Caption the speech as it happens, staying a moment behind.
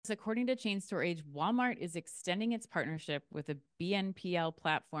According to Chain Store Age, Walmart is extending its partnership with the BNPL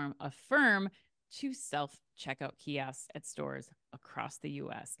platform Affirm to self-checkout kiosks at stores across the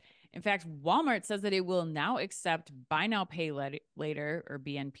US. In fact, Walmart says that it will now accept buy now, pay later or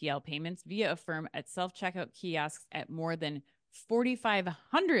BNPL payments via Affirm at self-checkout kiosks at more than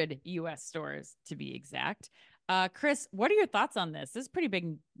 4,500 US stores to be exact. Chris, what are your thoughts on this? This is pretty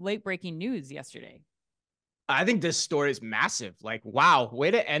big late breaking news yesterday. I think this story is massive. Like, wow,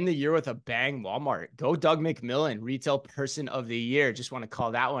 way to end the year with a bang, Walmart. Go Doug McMillon, Retail Person of the Year. Just want to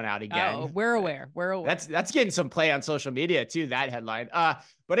call that one out Oh, again. we're aware. We're That's aware. that's getting some play on social media too. That headline,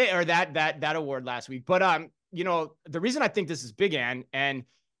 or that award last week. But the reason I think this is big, and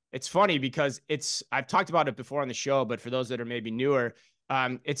it's funny because I've talked about it before on the show, but for those that are maybe newer,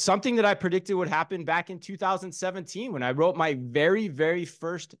 it's something that I predicted would happen back in 2017 when I wrote my very, very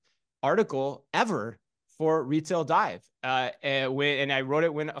first article ever for Retail Dive. And I wrote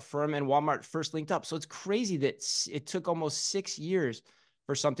it when Affirm and Walmart first linked up. So it's crazy that it took almost 6 years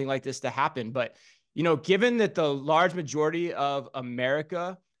for something like this to happen. But, given that the large majority of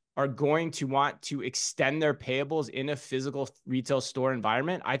America are going to want to extend their payables in a physical retail store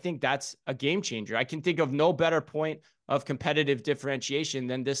environment, I think that's a game changer. I can think of no better point of competitive differentiation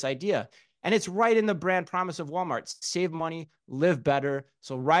than this idea. And it's right in the brand promise of Walmart: save money, live better.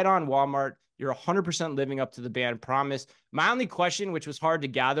 So right on, Walmart. You're 100% living up to the brand promise. My only question, which was hard to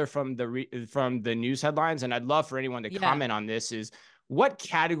gather from the news headlines, and I'd love for anyone to Yeah. comment on this, is what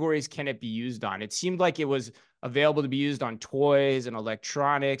categories can it be used on? It seemed like it was available to be used on toys and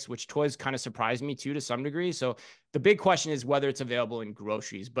electronics, which toys kind of surprised me too to some degree. So the big question is whether it's available in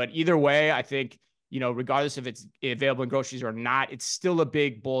groceries. But either way, I think, regardless if it's available in groceries or not, it's still a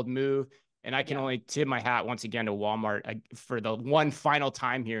big, bold move. And I can Yeah. only tip my hat once again to Walmart for the one final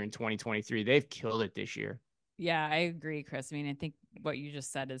time here in 2023. They've killed it this year. Yeah, I agree, Chris. I mean, I think what you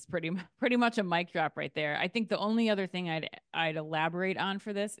just said is pretty much a mic drop right there. I think the only other thing I'd elaborate on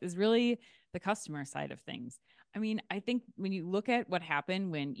for this is really the customer side of things. I mean, I think when you look at what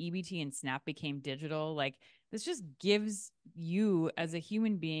happened when EBT and SNAP became digital, like this just gives you as a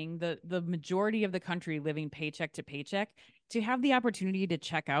human being, the majority of the country living paycheck to paycheck, to have the opportunity to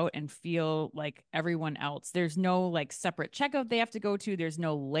check out and feel like everyone else. There's no like separate checkout they have to go to. There's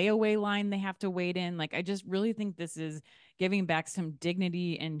no layaway line they have to wait in. Like, I just really think this is giving back some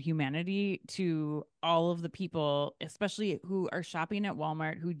dignity and humanity to all of the people, especially who are shopping at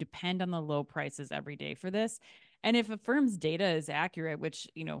Walmart, who depend on the low prices every day for this. And if a firm's data is accurate, which,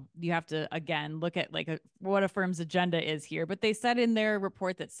 you have to, again, look at like what a firm's agenda is here. But they said in their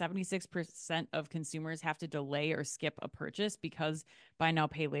report that 76% of consumers have to delay or skip a purchase because buy now,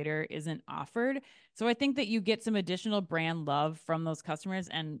 pay later isn't offered. So I think that you get some additional brand love from those customers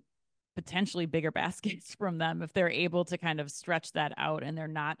and potentially bigger baskets from them if they're able to kind of stretch that out and they're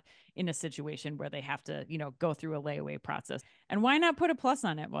not in a situation where they have to, go through a layaway process. And why not put a plus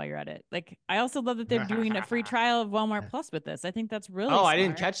on it while you're at it? Like, I also love that they're doing a free trial of Walmart Plus with this. I think that's really Oh, I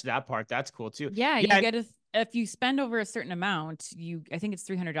didn't smart. catch that part. That's cool too. Yeah, you Yeah. get a if you spend over a certain amount, I think it's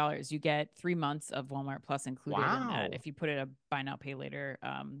 $300. You get 3 months of Walmart Plus included in that Wow. if you put a buy now pay later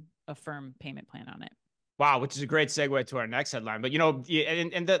a firm payment plan on it. Wow, which is a great segue to our next headline. But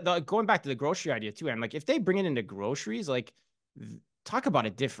and the going back to the grocery idea too, and like if they bring it into groceries, like talk about a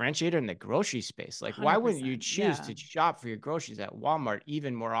differentiator in the grocery space. Like, why wouldn't you 100%. choose Yeah. to shop for your groceries at Walmart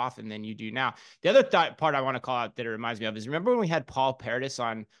even more often than you do now? The other part I want to call out that it reminds me of is, remember when we had Paul Paradis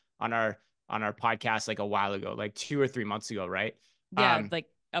on our on our podcast like a while ago, like 2 or 3 months ago, right? Yeah, Um, like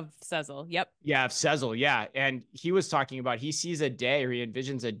of Sezzle. Yep. Yeah, of Sezzle, yeah. And he was talking about he sees a day, or he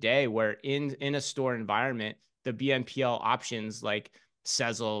envisions a day where in a store environment, the BNPL options like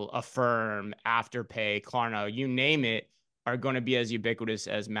Sezzle, Affirm, Afterpay, Klarna, you name it, are going to be as ubiquitous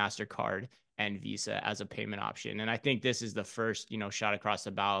as MasterCard and Visa as a payment option. And I think this is the first, shot across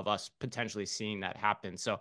the bow of us potentially seeing that happen. So